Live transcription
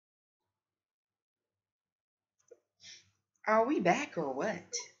Are we back or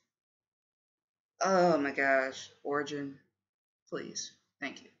what? Oh my gosh. Origin, please.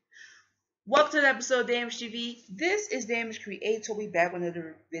 Thank you. Welcome to the episode of Damage TV. This is Damage Creator. We back with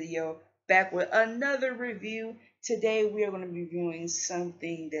another video, back with another review. Today we are going to be reviewing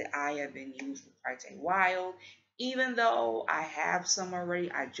something that I have been using for quite a while. Even though I have some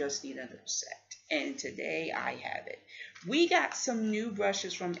already, I just need another set. And today I have it. We got some new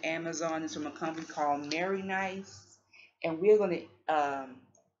brushes from Amazon. It's from a company called Mary Nice. And we're going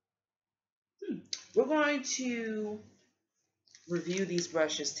to review these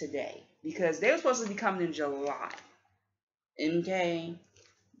brushes today because they were supposed to be coming in July. Okay,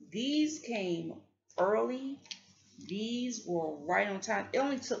 these came early. These were right on time. It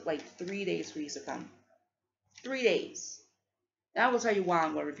only took like 3 days for these to come. 3 days. And I will tell you why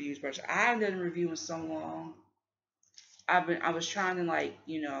I'm going to review these brushes. I haven't done a review in so long. I was trying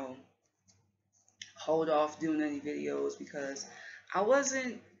to hold off doing any videos because I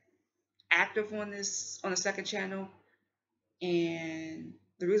wasn't active on the second channel. And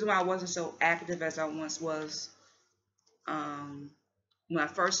the reason why I wasn't so active as I once was, when I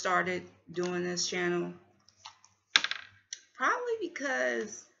first started doing this channel, probably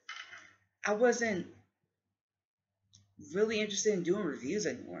because I wasn't really interested in doing reviews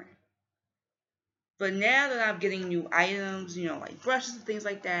anymore. But now that I'm getting new items, like brushes and things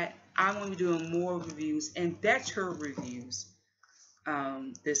like that, I'm going to be doing more reviews and better reviews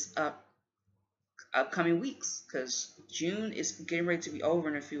this upcoming weeks, because June is getting ready to be over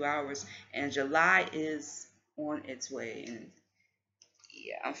in a few hours and July is on its way. And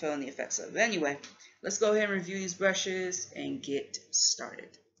yeah, I'm feeling the effects of it. Anyway, let's go ahead and review these brushes and get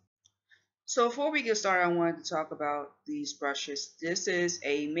started. So before we get started, I wanted to talk about these brushes. This is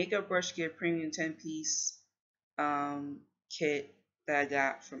a Makeup Brush Kit Premium 10-piece kit that I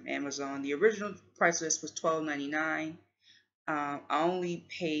got from Amazon. The original price list was $12.99. I only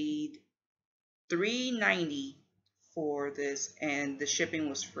paid $3.90 for this, and the shipping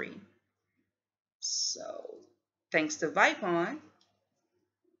was free. So thanks to Vipon,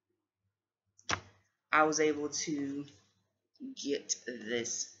 I was able to get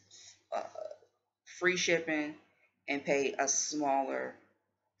this uh, free shipping and pay a smaller,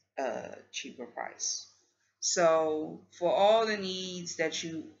 cheaper price. So for all the needs that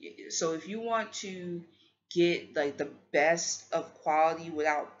so if you want to get like the best of quality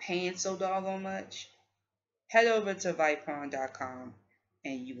without paying so doggone much, head over to vipon.com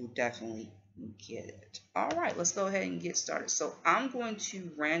and you will definitely get it. All right, let's go ahead and get started. So I'm going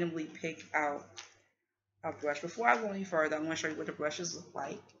to randomly pick out a brush. Before I go any further, I'm going to show you what the brushes look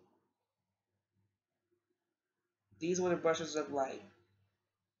like. These are what the brushes look like,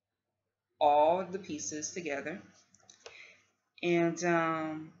 all the pieces together. And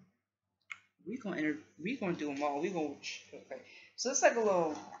we're gonna do them all. Okay. So it's like a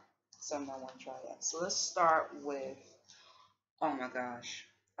little something I want to try out. So let's start with, oh my gosh,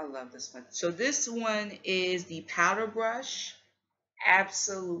 I love this one. So this one is the powder brush.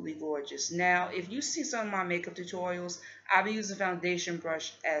 Absolutely gorgeous. Now, if you see some of my makeup tutorials, I've been using foundation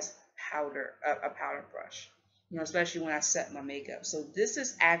brush as a powder brush. Especially when I set my makeup. So this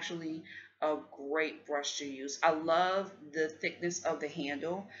is actually a great brush to use. I love the thickness of the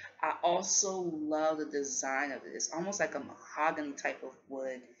handle. I also love the design of it. It's almost like a mahogany type of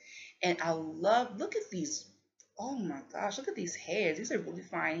wood. And I love, look at these. Oh my gosh, look at these hairs. These are really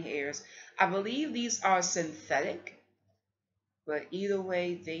fine hairs. I believe these are synthetic. But either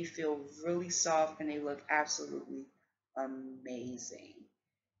way, they feel really soft and they look absolutely amazing.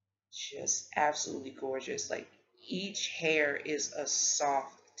 Just absolutely gorgeous. Like each hair is a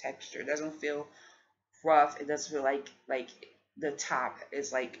soft texture. It doesn't feel rough. It doesn't feel like the top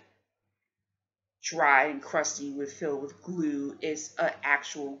is like dry and crusty with filled with glue. It's an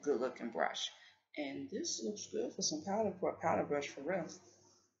actual good looking brush. And this looks good for some powder brush for real.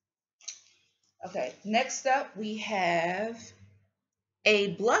 Okay, next up we have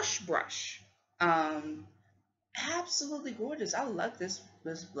a blush brush. Um, Absolutely gorgeous. I love this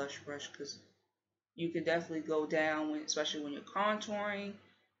blush brush because you can definitely go down especially when you're contouring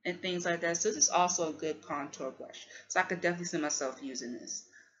and things like that. So this is also a good contour brush. So I could definitely see myself using this.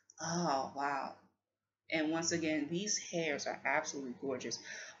 Oh wow. And once again, these hairs are absolutely gorgeous.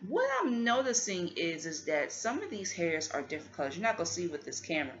 What I'm noticing is that some of these hairs are different colors. You're not gonna see with this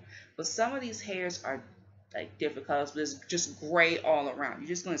camera, but some of these hairs are like different colors, but it's just gray all around. You're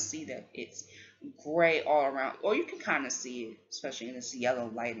just gonna see that it's gray all around, or you can kind of see it, especially in this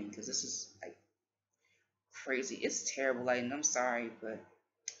yellow lighting, because this is like crazy. It's terrible lighting. I'm sorry, but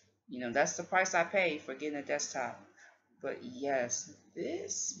that's the price I pay for getting a desktop. But yes,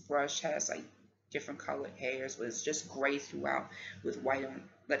 this brush has like different colored hairs, but it's just gray throughout with white on,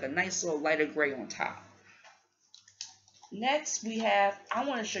 like a nice little lighter gray on top. Next we have, I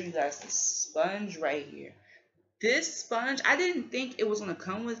want to show you guys this sponge right here. This sponge, I didn't think it was going to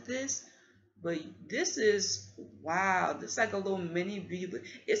come with this, but this is, wow, this is like a little mini beauty blender.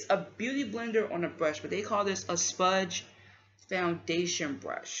 It's a beauty blender on a brush, but they call this a sponge foundation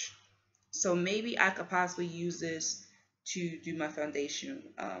brush. So maybe I could possibly use this to do my foundation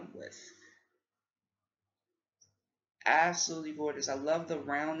with. Absolutely gorgeous. I love the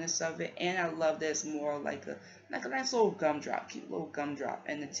roundness of it, and I love that it's more like a nice little gumdrop, cute little gumdrop,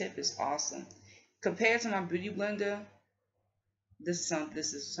 and the tip is awesome. Compared to my beauty blender, this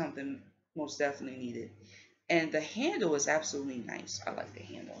is something most definitely needed. And the handle is absolutely nice. I like the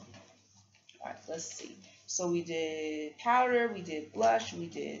handle. Alright, let's see. So we did powder, we did blush, we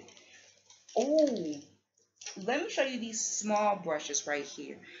did, oh, let me show you these small brushes right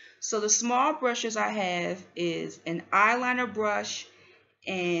here. So the small brushes I have is an eyeliner brush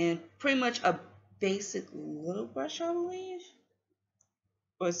and pretty much a basic little brush, I believe.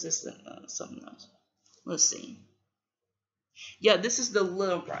 Or is this something else? Let's see. Yeah, this is the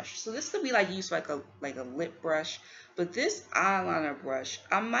little brush. So this could be like used like a lip brush. But this eyeliner brush,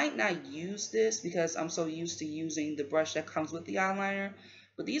 I might not use this because I'm so used to using the brush that comes with the eyeliner.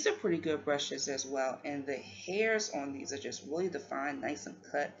 But these are pretty good brushes as well. And the hairs on these are just really defined, nice and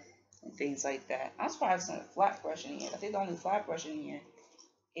cut, and things like that. I'm surprised there's not a flat brush in here. I think the only flat brush in here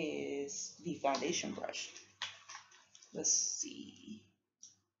is the foundation brush. Let's see.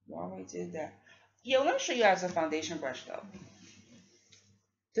 We already did that. Yeah, let me show you guys a foundation brush though.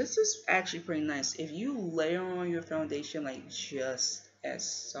 This is actually pretty nice. If you layer on your foundation like just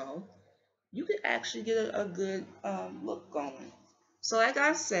as so, you could actually get a good look going. So like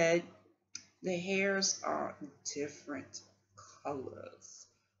I said, the hairs are different colors,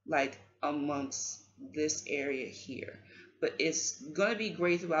 like amongst this area here. But it's gonna be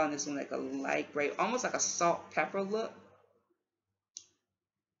gray throughout, and this one like a light gray, almost like a salt pepper look.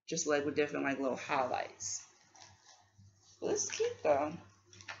 Just like with different like little highlights. But it's cute though.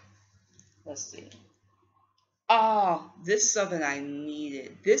 Let's see. Oh, this is something I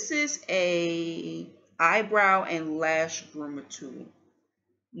needed. This is a eyebrow and lash groomer tool.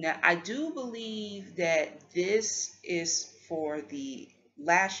 Now, I do believe that this is for the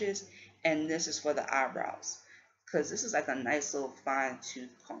lashes and this is for the eyebrows, because this is like a nice little fine tooth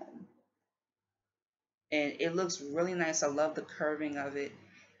comb. And it looks really nice. I love the curving of it.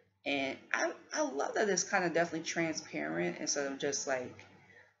 And I love that it's kind of definitely transparent instead of just like,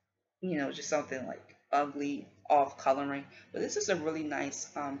 you know, just something like ugly off coloring. But this is a really nice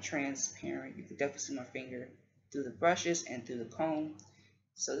transparent. You can definitely see my finger through the brushes and through the comb.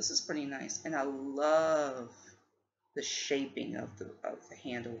 So this is pretty nice, and I love the shaping of the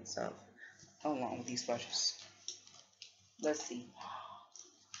handle itself along with these brushes. Let's see.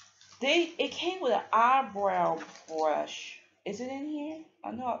 It came with an eyebrow brush. Is it in here?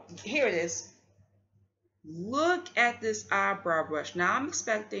 Oh no, here it is. Look at this eyebrow brush. Now I'm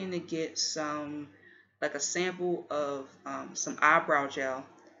expecting to get some, like a sample of some eyebrow gel.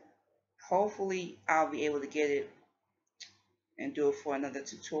 Hopefully I'll be able to get it and do it for another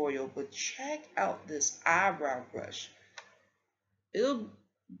tutorial. But check out this eyebrow brush.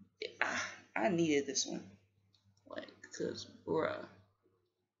 I needed this one, like, cause bruh.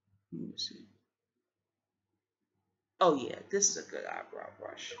 Let me see. Oh yeah, this is a good eyebrow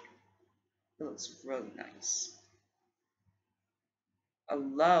brush. It looks really nice. I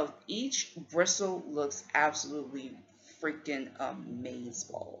love each bristle, looks absolutely freaking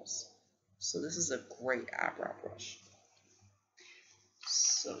amazeballs. So this is a great eyebrow brush.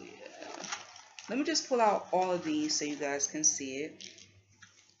 So yeah, let me just pull out all of these so you guys can see it.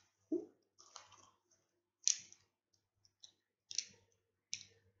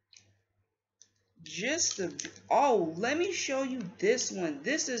 Let me show you this one.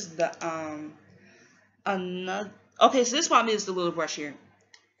 This is the another. Okay, so this probably is the little brush here,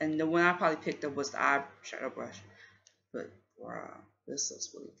 and the one I probably picked up was the eyeshadow brush. But wow, this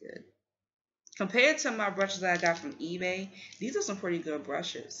looks really good. Compared to my brushes that I got from eBay, these are some pretty good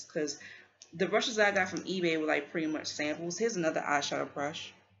brushes, because the brushes that I got from eBay were like pretty much samples. Here's another eyeshadow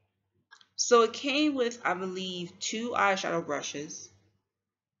brush. So it came with, I believe, 2 eyeshadow brushes.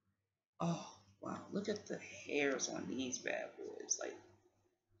 Oh wow, look at the hairs on these bad boys. Like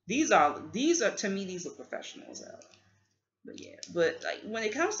these are to me, these are professionals out. But yeah, but like when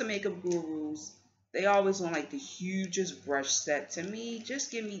it comes to makeup gurus, they always want like the hugest brush set. To me,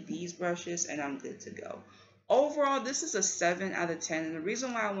 just give me these brushes and I'm good to go. Overall, this is a 7 out of 10. And the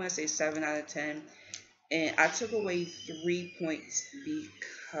reason why I want to say 7 out of 10, and I took away 3 points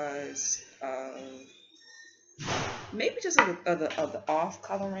because maybe just of the off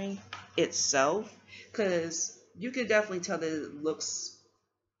coloring itself, because you can definitely tell that it looks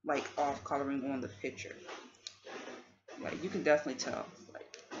like off coloring on the picture. Like you can definitely tell.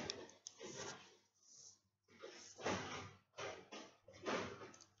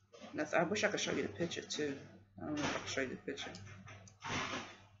 Like, I wish I could show you the picture too. I don't know if I can show you the picture.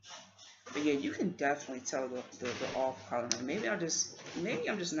 But yeah, you can definitely tell the off coloring. Maybe I'm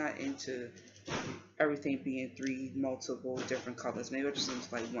just not into everything being three multiple different colors. Maybe I just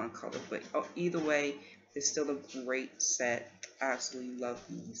into like one color. But either way, it's still a great set. I absolutely love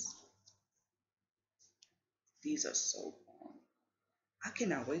these. These are so fun. I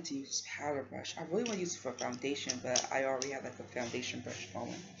cannot wait to use this powder brush. I really want to use it for foundation, but I already have like a foundation brush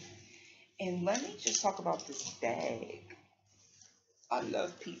going. And let me just talk about this bag. I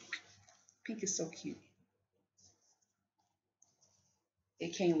love pink. Pink is so cute.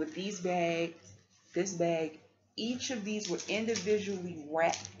 It came with these bags, this bag. Each of these were individually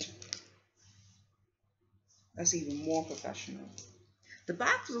wrapped. That's even more professional. The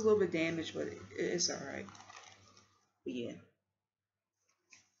box was a little bit damaged, but it's alright. But yeah.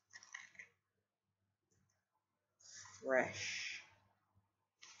 Fresh.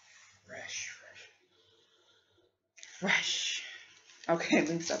 Fresh, fresh. Fresh. Okay, let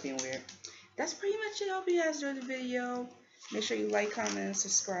me stop being weird. That's pretty much it. I hope you guys enjoyed the video. Make sure you like, comment, and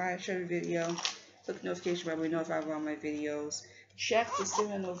subscribe. Share the video. Click the notification bell to be notified of all my videos. Check the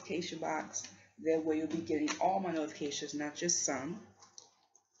Simblr notification box. That way you'll be getting all my notifications, not just some.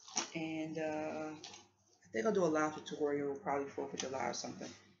 And I think I'll do a live tutorial, probably 4th of July or something.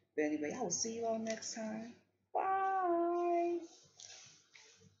 But anyway, I will see you all next time.